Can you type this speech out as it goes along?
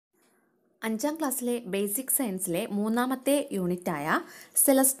അഞ്ചാം ക്ലാസ്സിലെ ബേസിക് സയൻസിലെ മൂന്നാമത്തെ യൂണിറ്റായ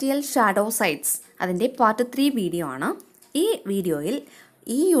സെലസ്റ്റിയൽ ഷാഡോ സൈറ്റ്സ് അതിൻ്റെ പാർട്ട് 3 വീഡിയോ ആണ്. ഈ വീഡിയോയിൽ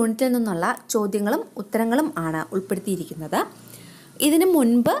ഈ യൂണിറ്റിൽ നിന്നുള്ള ചോദ്യങ്ങളും ഉത്തരങ്ങളും ആണ് ഉൾപ്പെടുത്തിയിരിക്കുന്നത്. ഇതിനു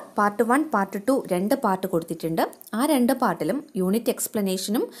മുൻപ് പാർട്ട് 1, പാർട്ട് 2 രണ്ട് പാർട്ട് കൊടുത്തിട്ടുണ്ട്. ആ രണ്ട് പാർട്ടിലും യൂണിറ്റ്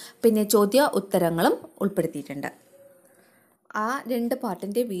എക്സ്പ്ലനേഷനും പിന്നെ ചോദ്യ ഉത്തരങ്ങളും ഉൾപ്പെടുത്തിയിട്ടുണ്ട്. ആ രണ്ട്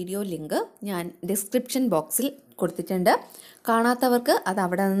പാർട്ടിൻ്റെ വീഡിയോ ലിങ്ക് ഞാൻ ഡിസ്ക്രിപ്ഷൻ ബോക്സിൽ കൊടുത്തിട്ടുണ്ട്. കാണാത്തവർക്ക് അത്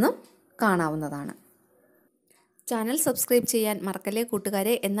അവിടെ നിന്നും കാണാവുന്നതാണ്. ചാനൽ സബ്സ്ക്രൈബ് ചെയ്യാൻ മറക്കല്ലേ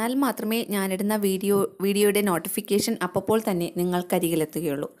കൂട്ടുകാരെ. എന്നാൽ മാത്രമേ ഞാനിടുന്ന വീഡിയോയുടെ നോട്ടിഫിക്കേഷൻ അപ്പോൾ തന്നെ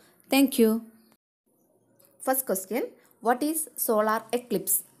നിങ്ങൾക്കരികിലെത്തുകയുള്ളൂ. Thank you. First question, what is solar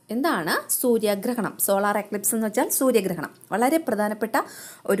Eclipse? എന്താണ് സൂര്യഗ്രഹണം? സോളാർ എക്ലിപ്സ് എന്ന് വെച്ചാൽ സൂര്യഗ്രഹണം. വളരെ പ്രധാനപ്പെട്ട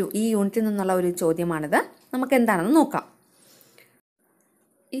ഈ യൂണിറ്റിൽ നിന്നുള്ള ഒരു ചോദ്യമാണിത്. നമുക്ക് എന്താണെന്ന് നോക്കാം.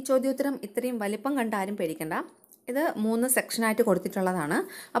 ഈ ചോദ്യോത്തരം ഇത്രയും വലിപ്പം കണ്ട് ആരും പേടിക്കണ്ട. ഇത് 3 സെക്ഷനായിട്ട് കൊടുത്തിട്ടുള്ളതാണ്.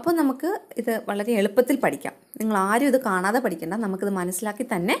 അപ്പോൾ നമുക്ക് ഇത് വളരെ എളുപ്പത്തിൽ പഠിക്കാം. നിങ്ങൾ ആരും ഇത് കാണാതെ പഠിക്കണ്ട, നമുക്കിത് മനസ്സിലാക്കി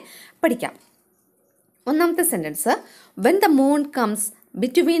തന്നെ പഠിക്കാം. ഒന്നാമത്തെ sentence, when the moon comes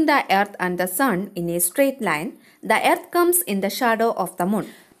between the earth and the son in A straight line the earth comes in the shadow of the moon.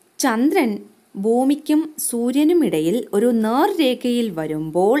 ചന്ദ്രൻ ഭൂമിക്കും സൂര്യനുമിടയിൽ ഒരു നേർരേഖയിൽ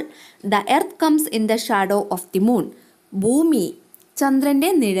വരുമ്പോൾ the earth comes in the shadow of the moon. ഭൂമി ചന്ദ്രൻ്റെ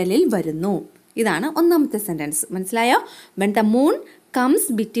നിഴലിൽ വരുന്നു. ഇതാണ് ഒന്നാമത്തെ sentence. മനസ്സിലായോ? When the moon comes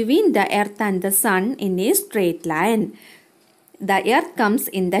between the earth and the son in A straight line the earth comes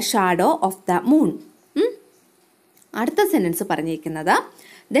in the shadow of the moon. അടുത്ത sentence പറഞ്ഞിരിക്കുന്നത്,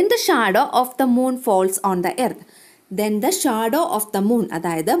 then the shadow of the moon falls on the earth. Then the shadow of the moon,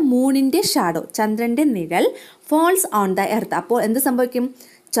 അതായത് മൂണിൻ്റെ shadow, ചന്ദ്രൻ്റെ നിഴൽ, falls on the earth. അപ്പോൾ എന്ത് സംഭവിക്കും?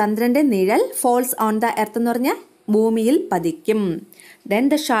 ചന്ദ്രൻ്റെ നിഴൽ ഫോൾസ് ഓൺ ദ എർത്ത് എന്ന് പറഞ്ഞാൽ ഭൂമിയിൽ പതിക്കും. Then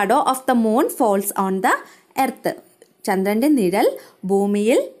the shadow of the moon falls on the earth. ചന്ദ്രൻ്റെ നിഴൽ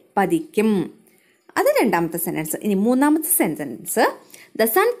ഭൂമിയിൽ പതിക്കും. അത് രണ്ടാമത്തെ സെൻറ്റൻസ്. ഇനി മൂന്നാമത്തെ sentence, the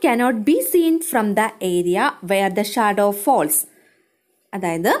sun cannot be seen from the area where the shadow false.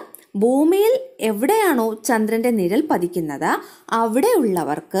 അതായത് ഭൂമിയിൽ എവിടെയാണോ ചന്ദ്രൻ്റെ നിഴൽ പതിക്കുന്നത്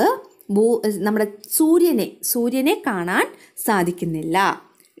അവിടെയുള്ളവർക്ക് നമ്മുടെ സൂര്യനെ കാണാൻ സാധിക്കുന്നില്ല.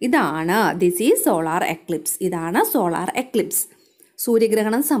 ഇതാണ് ദിസ് ഈസ് സോളാർ എക്ലിപ്സ്. ഇതാണ് സോളാർ എക്ലിപ്സ്.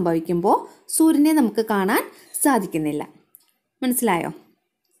 സൂര്യഗ്രഹണം സംഭവിക്കുമ്പോൾ സൂര്യനെ നമുക്ക് കാണാൻ സാധിക്കുന്നില്ല. മനസ്സിലായോ?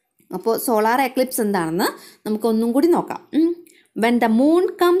 അപ്പോൾ സോളാർ എക്ലിപ്സ് എന്താണെന്ന് നമുക്കൊന്നും കൂടി നോക്കാം. When the moon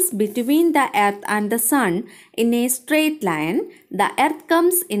comes between the earth and the son in A straight line the earth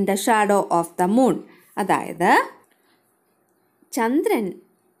comes in the shadow of the moon. അതായത് ചന്ദ്രൻ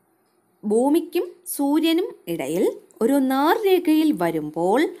ഭൂമിക്കും സൂര്യനും ഇടയിൽ ഒരു നേർരേഖയിൽ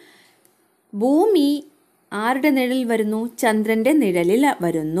വരുമ്പോൾ ഭൂമി ആരുടെ നിഴലിൽ വരുന്നു? ചന്ദ്രൻ്റെ നിഴലിൽ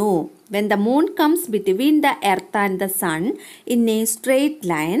വരുന്നു. When the moon comes between the earth and the son in A straight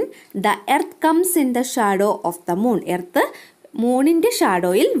line the earth comes in the shadow of the moon. Earth മൂണിൻ്റെ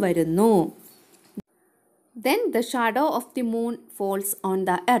ഷാഡോയിൽ വരുന്നു. Then the shadow of the moon falls on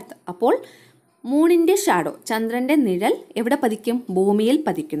the earth. അപ്പോൾ മൂണിൻ്റെ shadow, ചന്ദ്രൻ്റെ നിഴൽ എവിടെ പതിക്കും? ഭൂമിയിൽ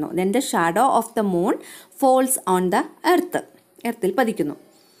പതിക്കുന്നു. Then the shadow of the moon falls on the എർത്തിൽ പതിക്കുന്നു.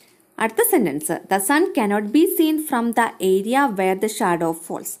 അടുത്ത sentence, the sun cannot be seen from the area where the shadow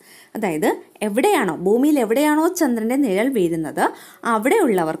false. അതായത് ഭൂമിയിൽ എവിടെയാണോ ചന്ദ്രൻ്റെ നിഴൽ വീഴുന്നത്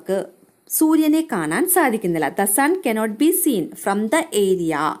അവിടെയുള്ളവർക്ക് സൂര്യനെ കാണാൻ സാധിക്കുന്നില്ല. The sun cannot be seen from the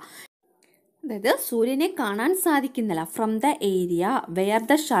area, അതായത് സൂര്യനെ കാണാൻ സാധിക്കുന്നില്ല. From the area where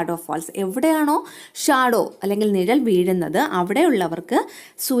the shadow false. എവിടെയാണോ ഷാഡോ അല്ലെങ്കിൽ നിഴൽ വീഴുന്നത് അവിടെയുള്ളവർക്ക്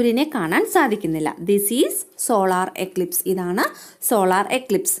സൂര്യനെ കാണാൻ സാധിക്കുന്നില്ല. This is solar Eclipse. ഇതാണ് സോളാർ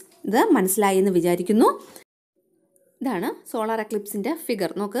എക്ലിപ്സ്. ഇത് മനസ്സിലായി എന്ന് വിചാരിക്കുന്നു. ഇതാണ് സോളാർ എക്ലിപ്സിൻ്റെ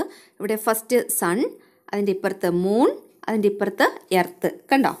ഫിഗർ. നോക്ക്, ഇവിടെ ഫസ്റ്റ് സൺ, അതിൻ്റെ ഇപ്പുറത്ത് മൂൺ, അതിൻ്റെ ഇപ്പുറത്ത് എർത്ത്.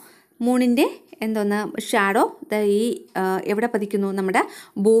 കണ്ടോ? മൂണിൻ്റെ ഷാഡോ എവിടെ പതിക്കുന്നു? നമ്മുടെ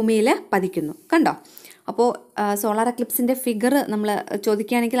ഭൂമിയിൽ പതിക്കുന്നു. കണ്ടോ? അപ്പോൾ സോളാർ എക്ലിപ്സിൻ്റെ ഫിഗർ നമ്മൾ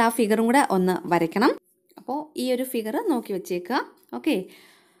ചോദിക്കുകയാണെങ്കിൽ ആ ഫിഗറും കൂടെ ഒന്ന് വരയ്ക്കണം. അപ്പോൾ ഈ ഒരു ഫിഗർ നോക്കി വെച്ചേക്കുക. ഓക്കെ.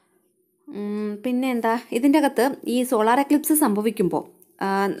 പിന്നെ ഇതിൻ്റെ അകത്ത് ഈ സോളാർ എക്ലിപ്സ് സംഭവിക്കുമ്പോൾ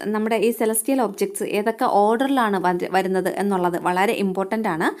നമ്മുടെ ഈ സെലസ്റ്റിയൽ ഒബ്ജക്ട്സ് ഏതൊക്കെ ഓർഡറിലാണ് വരുന്നത് എന്നുള്ളത് വളരെ ഇമ്പോർട്ടൻ്റ്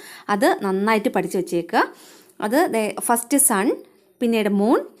ആണ്. അത് നന്നായിട്ട് പഠിച്ചു വെച്ചേക്കുക. അത് ഫസ്റ്റ് സൺ, പിന്നീട്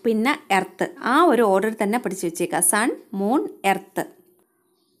മൂൺ, പിന്നെ എർത്ത്. ആ ഒരു ഓർഡർ തന്നെ പഠിച്ചു വെച്ചേക്കുക. Sun, moon, earth.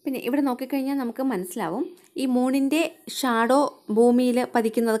 പിന്നെ ഇവിടെ നോക്കിക്കഴിഞ്ഞാൽ നമുക്ക് മനസ്സിലാവും ഈ മൂണിൻ്റെ ഷാഡോ ഭൂമിയിൽ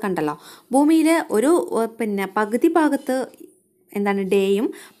പതിക്കുന്നത് കണ്ടല്ലോ. ഭൂമിയിൽ ഒരു പകുതി ഭാഗത്ത് എന്താണ് ഡേയും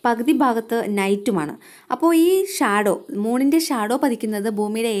പകുതി ഭാഗത്ത് നൈറ്റുമാണ്. അപ്പോൾ ഈ ഷാഡോ, മൂണിൻ്റെ ഷാഡോ പതിക്കുന്നത്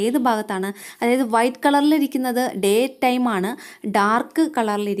ഭൂമിയുടെ ഏത് ഭാഗത്താണ്? അതായത് വൈറ്റ് കളറിലിരിക്കുന്നത് ഡേ ടൈമാണ്, ഡാർക്ക്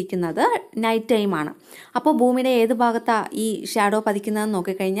കളറിലിരിക്കുന്നത് നൈറ്റ് ടൈമാണ്. അപ്പോൾ ഭൂമിയുടെ ഏത് ഭാഗത്താണ് ഈ ഷാഡോ പതിക്കുന്നതെന്ന്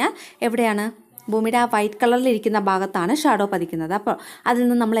നോക്കിക്കഴിഞ്ഞാൽ എവിടെയാണ്? ഭൂമിയുടെ ആ വൈറ്റ് കളറിലിരിക്കുന്ന ഭാഗത്താണ് ഷാഡോ പതിക്കുന്നത്. അപ്പോൾ അതിൽ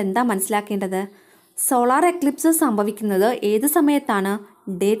നിന്ന് നമ്മൾ എന്താ മനസ്സിലാക്കേണ്ടത്? സോളാർ എക്ലിപ്സ് സംഭവിക്കുന്നത് ഏത് സമയത്താണ്?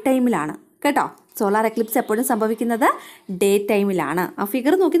 ഡേ ടൈമിലാണ് കേട്ടോ. സോളാർ എക്ലിപ്സ് എപ്പോഴും സംഭവിക്കുന്നത് ഡേ ടൈമിലാണ്. ആ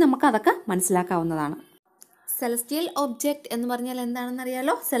ഫിഗർ നോക്കി നമുക്ക് അതൊക്കെ മനസ്സിലാക്കാവുന്നതാണ്. സെലസ്റ്റിയൽ ഒബ്ജക്റ്റ് എന്ന് പറഞ്ഞാൽ എന്താണെന്ന്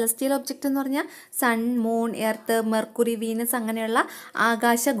അറിയാലോ? സെലസ്റ്റിയൽ ഒബ്ജക്റ്റ് എന്ന് പറഞ്ഞാൽ sun, moon, earth, mercury, Venus അങ്ങനെയുള്ള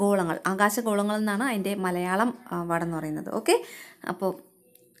ആകാശഗോളങ്ങൾ എന്നാണ് അതിൻ്റെ മലയാളം വേർഡ് എന്ന് പറയുന്നത്. ഓക്കെ, അപ്പോൾ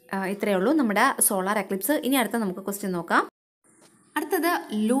ഇത്രയേ ഉള്ളൂ നമ്മുടെ സോളാർ എക്ലിപ്സ്. ഇനി അടുത്ത നമുക്ക് ക്വസ്റ്റ്യൻ നോക്കാം. അടുത്തത്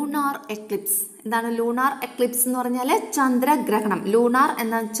ലൂണാർ എക്ലിപ്സ്. എന്താണ് ലൂണാർ എക്ലിപ്സ് എന്ന് പറഞ്ഞാൽ? ചന്ദ്രഗ്രഹണം. ലൂണാർ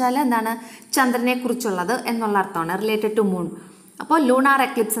എന്ന് വെച്ചാൽ എന്താണ്? ചന്ദ്രനെ കുറിച്ചുള്ളത് എന്നുള്ള അർത്ഥമാണ്, റിലേറ്റഡ് ടു മൂൺ. അപ്പോൾ ലൂണാർ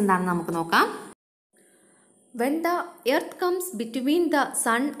എക്ലിപ്സ് എന്താണെന്ന് നമുക്ക് നോക്കാം. When the earth comes between the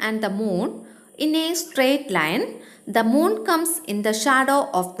sun and the moon in a straight line, the moon comes in the shadow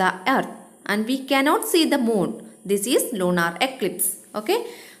of the earth and we cannot see the moon. This is lunar eclipse. Okay,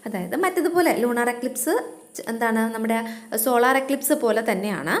 അതായത് മറ്റേതുപോലെ lunar Eclipse എന്താണ്? നമ്മുടെ solar Eclipse പോലെ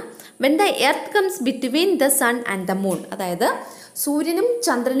തന്നെയാണ്. When the earth comes between the sun and the moon, അതായത് സൂര്യനും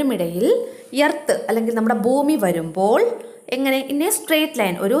ചന്ദ്രനും ഇടയിൽ earth അല്ലെങ്കിൽ നമ്മുടെ ഭൂമി വരുമ്പോൾ എങ്ങനെ? ഇൻ എ സ്ട്രേറ്റ്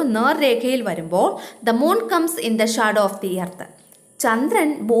ലൈൻ, ഒരു നേർരേഖയിൽ വരുമ്പോൾ the moon comes in the shadow of the earth, ചന്ദ്രൻ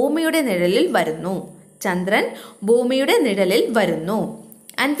ഭൂമിയുടെ നിഴലിൽ വരുന്നു. ചന്ദ്രൻ ഭൂമിയുടെ നിഴലിൽ വരുന്നു.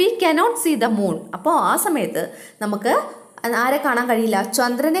 And we cannot see the moon. അപ്പോൾ ആ സമയത്ത് നമുക്ക് ആരെ കാണാൻ കഴിയില്ല?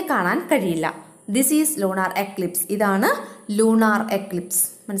 ചന്ദ്രനെ കാണാൻ കഴിയില്ല. This is lunar Eclipse. ഇതാണ് ലൂണാർ എക്ലിപ്സ്.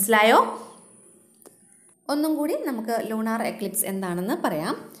 മനസ്സിലായോ? ഒന്നും കൂടി നമുക്ക് ലൂണാർ എക്ലിപ്സ് എന്താണെന്ന്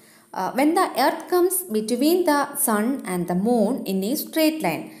പറയാം. When the earth comes between the sun and the moon in A straight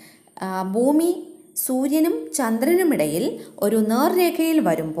line, ഭൂമി സൂര്യനും ചന്ദ്രനുമിടയിൽ ഒരു നേർരേഖയിൽ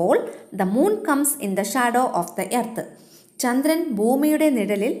വരുമ്പോൾ the moon comes in the shadow of the earth, ചന്ദ്രൻ ഭൂമിയുടെ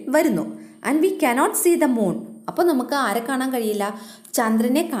നിഴലിൽ വരുന്നു. And we cannot see the moon. അപ്പോൾ നമുക്ക് ആരെ കാണാൻ കഴിയില്ല?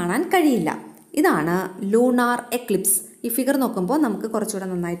 ചന്ദ്രനെ കാണാൻ കഴിയില്ല. ഇതാണ് ലൂണാർ എക്ലിപ്സ്. ഈ ഫിഗർ നോക്കുമ്പോൾ നമുക്ക് കുറച്ചുകൂടെ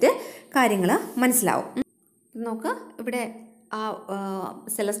നന്നായിട്ട് കാര്യങ്ങൾ മനസ്സിലാവും. നോക്ക്, ഇവിടെ ആ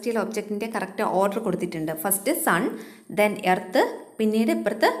സെലസ്റ്റിയൽ ഒബ്ജക്റ്റിൻ്റെ കറക്റ്റ് ഓർഡർ കൊടുത്തിട്ടുണ്ട്. ഫസ്റ്റ് സൺ, ദെൻ എർത്ത്, പിന്നീട്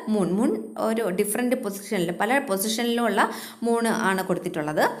ഇപ്പുറത്ത് മൂൺ. മൂൺ ഒരു ഡിഫറെൻറ്റ് പൊസിഷനിൽ, പല പൊസിഷനിലുമുള്ള മൂൺ ആണ്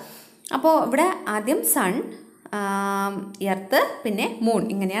കൊടുത്തിട്ടുള്ളത്. അപ്പോൾ ഇവിടെ ആദ്യം സൺ, എർത്ത്, പിന്നെ മൂൺ,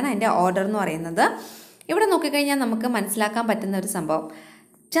 ഇങ്ങനെയാണ് അതിൻ്റെ ഓർഡർ എന്ന് പറയുന്നത്. ഇവിടെ നോക്കിക്കഴിഞ്ഞാൽ നമുക്ക് മനസ്സിലാക്കാൻ പറ്റുന്ന ഒരു സംഭവം,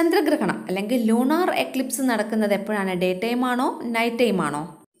 ചന്ദ്രഗ്രഹണം അല്ലെങ്കിൽ ലൂണാർ എക്ലിപ്സ് നടക്കുന്നത് എപ്പോഴാണ്? ഡേ ടൈം ആണോ നൈറ്റ് ടൈം ആണോ?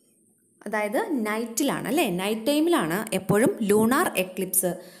 അതായത് നൈറ്റിലാണ് അല്ലേ? നൈറ്റ് ടൈമിലാണ് എപ്പോഴും ലൂണാർ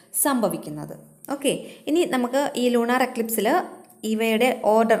എക്ലിപ്സ് സംഭവിക്കുന്നത്. ഓക്കെ, ഇനി നമുക്ക് ഈ ലൂണാർ എക്ലിപ്സിൽ ഇവയുടെ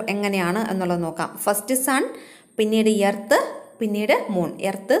ഓർഡർ എങ്ങനെയാണ് എന്നുള്ളത് നോക്കാം. ഫസ്റ്റ് സൺ, പിന്നീട് എർത്ത്, പിന്നീട് മൂൺ.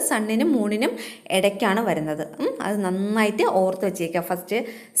 എർത്ത് സണ്ണിനും മൂണിനും ഇടയ്ക്കാണ് വരുന്നത്. അത് നന്നായിട്ട് ഓർത്ത് വെച്ചേക്കുക. ഫസ്റ്റ്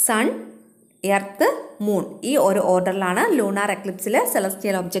സൺ, എർത്ത്, മൂൺ, ഈ ഒരു ഓർഡറിലാണ് ലൂണാർ എക്ലിപ്സിലെ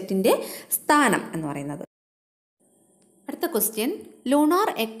സെലസ്റ്റിയൽ ഒബ്ജക്റ്റിൻ്റെ സ്ഥാനം എന്ന് പറയുന്നത്. അടുത്ത question, lunar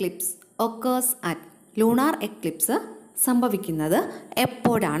Eclipse occurs at. Lunar Eclipse സംഭവിക്കുന്നത്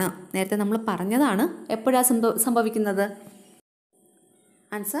എപ്പോഴാണ്? നേരത്തെ നമ്മൾ പറഞ്ഞതാണ്. എപ്പോഴാണ് സംഭവിക്കുന്നത്?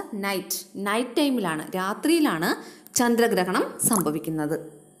 ആൻസർ നൈറ്റ് ടൈമിലാണ്, രാത്രിയിലാണ് ചന്ദ്രഗ്രഹണം സംഭവിക്കുന്നത്.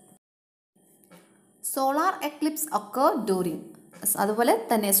 Solar Eclipse occur during. അതുപോലെ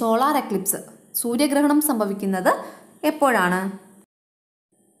തന്നെ സോളാർ എക്ലിപ്സ്, സൂര്യഗ്രഹണം സംഭവിക്കുന്നത് എപ്പോഴാണ്?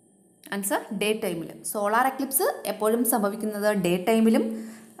 ആൻസർ ഡേ ടൈമിൽ. സോളാർ എക്ലിപ്സ് എപ്പോഴും സംഭവിക്കുന്നത് ഡേ ടൈമിലും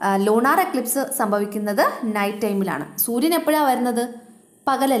ലൂണാർ എക്ലിപ്സ് സംഭവിക്കുന്നത് നൈറ്റ് ടൈമിലാണ്. സൂര്യൻ എപ്പോഴാണ് വരുന്നത്?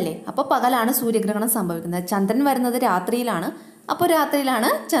 പകലല്ലേ? അപ്പോൾ പകലാണ് സൂര്യഗ്രഹണം സംഭവിക്കുന്നത്. ചന്ദ്രൻ വരുന്നത് രാത്രിയിലാണ്. അപ്പോൾ രാത്രിയിലാണ്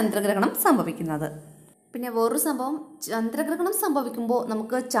ചന്ദ്രഗ്രഹണം സംഭവിക്കുന്നത്. പിന്നെ വേറൊരു സംഭവം, ചന്ദ്രഗ്രഹണം സംഭവിക്കുമ്പോൾ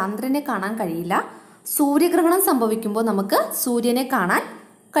നമുക്ക് ചന്ദ്രനെ കാണാൻ കഴിയില്ല. സൂര്യഗ്രഹണം സംഭവിക്കുമ്പോൾ നമുക്ക് സൂര്യനെ കാണാൻ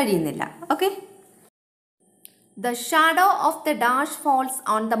കഴിയുന്നില്ല. Okay, the shadow of the dash falls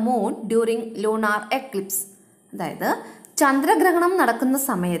on the moon during lunar Eclipse. അതായത് ചന്ദ്രഗ്രഹണം നടക്കുന്ന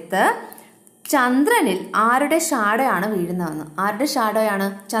സമയത്ത് ചന്ദ്രനിൽ ആരുടെ ഷാഡോയാണ് വീഴുന്നതെന്ന്. ആരുടെ ഷാഡോയാണ്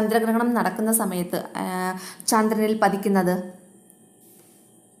ചന്ദ്രഗ്രഹണം നടക്കുന്ന സമയത്ത് ചന്ദ്രനിൽ പതിക്കുന്നത്?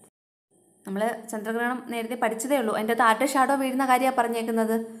 നമ്മൾ ചന്ദ്രഗ്രഹണം നേരത്തെ പഠിച്ചതേ ഉള്ളൂ. അതിൻ്റെ അകത്ത് ആരുടെ ഷാഡോ വീഴുന്ന കാര്യമാണ്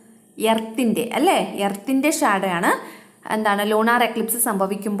പറഞ്ഞേക്കുന്നത്? എർത്തിൻ്റെ അല്ലേ? എർത്തിൻ്റെ ഷാഡോയാണ് എന്താണ് ലൂണാർ എക്ലിപ്സ്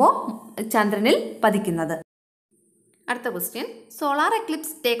സംഭവിക്കുമ്പോൾ ചന്ദ്രനിൽ പതിക്കുന്നത്. അടുത്ത question, solar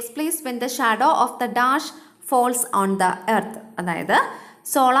Eclipse takes place when the shadow of the dash falls on the earth. അതായത്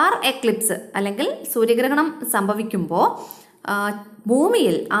സോളാർ എക്ലിപ്സ് അല്ലെങ്കിൽ സൂര്യഗ്രഹണം സംഭവിക്കുമ്പോൾ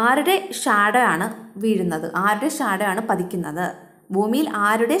ഭൂമിയിൽ ആരുടെ ഷാഡോ ആണ് വീഴുന്നത്, ആരുടെ ഷാഡോ ആണ് പതിക്കുന്നത്, ഭൂമിയിൽ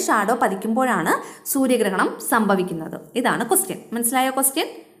ആരുടെ ഷാഡോ പതിക്കുമ്പോഴാണ് സൂര്യഗ്രഹണം സംഭവിക്കുന്നത്? ഇതാണ് ക്വസ്റ്റ്യൻ. മനസ്സിലായോ ക്വസ്റ്റ്യൻ?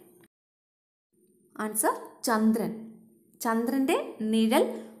 ആൻസർ ചന്ദ്രൻ. ചന്ദ്രൻ്റെ നിഴൽ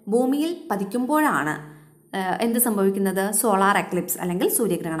ഭൂമിയിൽ പതിക്കുമ്പോഴാണ് എന്ത് സംഭവിക്കുന്നത്? സോളാർ എക്ലിപ്സ് അല്ലെങ്കിൽ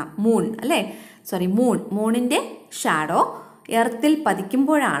സൂര്യഗ്രഹണം. മൂൺ അല്ലേ, സോറി മൂണിൻ്റെ ഷാഡോ എർത്തിൽ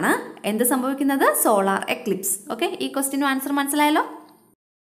പതിക്കുമ്പോഴാണ് എന്ത് സംഭവിക്കുന്നത്? Solar Eclipse. ഓക്കെ, ഈ ക്വസ്റ്റ്യനും ആൻസർ മനസ്സിലായല്ലോ.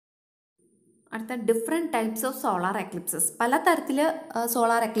 അടുത്ത different types of solar eclipses. പല തരത്തിൽ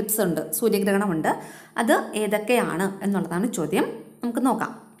സോളാർ എക്ലിപ്സ് ഉണ്ട്, സൂര്യഗ്രഹണമുണ്ട്. അത് ഏതൊക്കെയാണ് എന്നുള്ളതാണ് ചോദ്യം. നമുക്ക്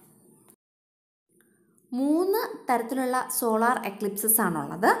നോക്കാം. 3 തരത്തിലുള്ള സോളാർ എക്ലിപ്സസ്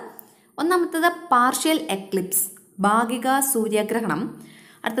ആണുള്ളത്. ഒന്നാമത്തേത് പാർഷ്യൽ എക്ലിപ്സ്, ഭാഗിക സൂര്യഗ്രഹണം.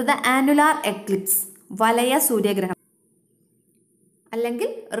 അടുത്തത് ആനുലാർ എക്ലിപ്സ്, വലയ സൂര്യഗ്രഹണം അല്ലെങ്കിൽ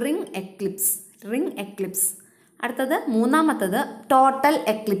റിംഗ് എക്ലിപ്സ്. അടുത്തത് മൂന്നാമത്തത് ടോട്ടൽ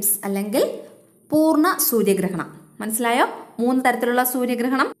എക്ലിപ്സ് അല്ലെങ്കിൽ പൂർണ്ണ സൂര്യഗ്രഹണം. മനസ്സിലായോ? 3 തരത്തിലുള്ള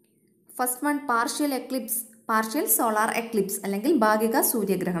സൂര്യഗ്രഹണം. First one partial Eclipse, partial solar Eclipse അല്ലെങ്കിൽ ഭാഗിക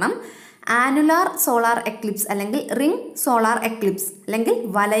സൂര്യഗ്രഹണം. ആനുലാർ സോളാർ എക്ലിപ്സ് അല്ലെങ്കിൽ റിംഗ് സോളാർ എക്ലിപ്സ് അല്ലെങ്കിൽ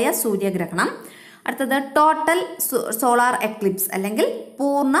വലയ സൂര്യഗ്രഹണം. അടുത്തത് ടോട്ടൽ സോളാർ എക്ലിപ്സ് അല്ലെങ്കിൽ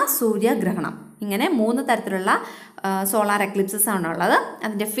പൂർണ്ണ സൂര്യഗ്രഹണം. ഇങ്ങനെ 3 തരത്തിലുള്ള സോളാർ എക്ലിപ്സസ് ആണുള്ളത്.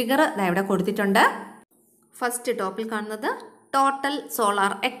 അതിൻ്റെ ഫിഗർ ഇവിടെ കൊടുത്തിട്ടുണ്ട്. ഫസ്റ്റ് ടോപ്പിൽ കാണുന്നത് ടോട്ടൽ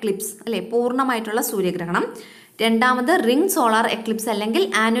സോളാർ എക്ലിപ്സ് അല്ലേ, പൂർണ്ണമായിട്ടുള്ള സൂര്യഗ്രഹണം. രണ്ടാമത് റിംഗ് സോളാർ എക്ലിപ്സ് അല്ലെങ്കിൽ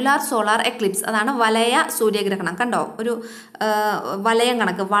ആനുലാർ സോളാർ എക്ലിപ്സ്, അതാണ് വലയ സൂര്യഗ്രഹണം. കണ്ടോ, ഒരു വലയം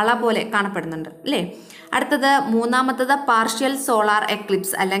കണക്ക് വള പോലെ കാണപ്പെടുന്നുണ്ട് അല്ലേ. അടുത്തത് മൂന്നാമത്തത് പാർഷ്യൽ സോളാർ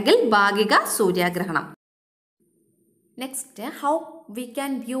എക്ലിപ്സ് അല്ലെങ്കിൽ ഭാഗിക സൂര്യഗ്രഹണം. Next, how we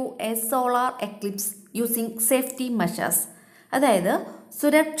can view A solar Eclipse using safety measures. അതായത്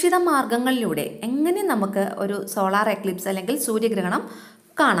സുരക്ഷിത മാർഗങ്ങളിലൂടെ എങ്ങനെ നമുക്ക് ഒരു സോളാർ എക്ലിപ്സ് അല്ലെങ്കിൽ സൂര്യഗ്രഹണം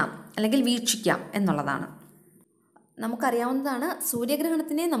കാണാം അല്ലെങ്കിൽ വീക്ഷിക്കാം എന്നുള്ളതാണ്. നമുക്കറിയാവുന്നതാണ്,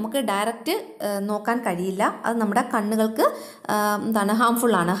 സൂര്യഗ്രഹണത്തിനെ നമുക്ക് ഡയറക്റ്റ് നോക്കാൻ കഴിയില്ല. അത് നമ്മുടെ കണ്ണുകൾക്ക്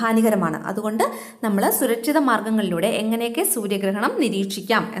ഹാംഫുള്ളാണ്, ഹാനികരമാണ്. അതുകൊണ്ട് നമ്മൾ സുരക്ഷിത മാർഗങ്ങളിലൂടെ എങ്ങനെയൊക്കെ സൂര്യഗ്രഹണം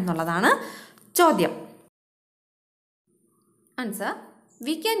നിരീക്ഷിക്കാം എന്നുള്ളതാണ് ചോദ്യം. Answer,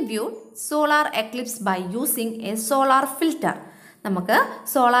 we can view solar Eclipse by using A solar filter. നമുക്ക്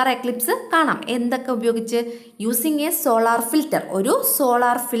സോളാർ എക്ലിപ്സ് കാണാം. എന്തൊക്കെ ഉപയോഗിച്ച്? യൂസിങ് എ സോളാർ ഫിൽറ്റർ, ഒരു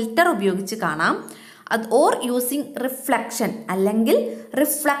സോളാർ ഫിൽറ്റർ ഉപയോഗിച്ച് കാണാം. ഓർ യൂസിങ് റിഫ്ലക്ഷൻ അല്ലെങ്കിൽ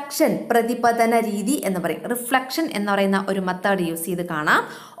റിഫ്ലക്ഷൻ പ്രതിപതന രീതി എന്ന് പറയും. റിഫ്ലക്ഷൻ എന്ന് പറയുന്ന ഒരു മെത്തേഡ് യൂസ് ചെയ്ത് കാണാം.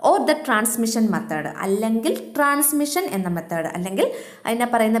 ഓർ ദ ട്രാൻസ്മിഷൻ മെത്തേഡ് അല്ലെങ്കിൽ ട്രാൻസ്മിഷൻ എന്ന മെത്തേഡ് അല്ലെങ്കിൽ അതിനെ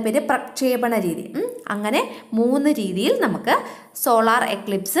പറയുന്ന പേര് പ്രക്ഷേപണ രീതി. അങ്ങനെ 3 രീതിയിൽ നമുക്ക് സോളാർ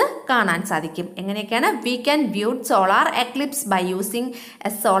എക്ലിപ്സ് കാണാൻ സാധിക്കും. എങ്ങനെയൊക്കെയാണ്? We can view solar Eclipse by using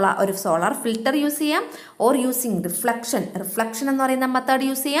ഒരു സോളാർ ഫിൽറ്റർ യൂസ് ചെയ്യാം. ഓർ യൂസിങ് റിഫ്ലക്ഷൻ എന്ന് പറയുന്ന മെത്തേഡ്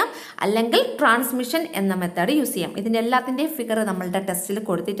യൂസ് ചെയ്യാം. അല്ലെങ്കിൽ ട്രാൻസ്മിഷൻ എന്ന മെത്തേഡ് യൂസ് ചെയ്യാം. ഇതിൻ്റെ എല്ലാത്തിൻ്റെ ഫിഗർ നമ്മളുടെ ടെസ്റ്റിൽ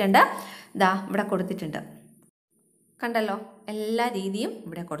കൊടുത്തിട്ടുണ്ട്. ഇവിടെ കൊടുത്തിട്ടുണ്ട്, കണ്ടല്ലോ, എല്ലാ രീതിയും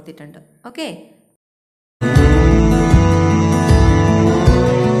ഇവിടെ കൊടുത്തിട്ടുണ്ട്. ഓക്കെ.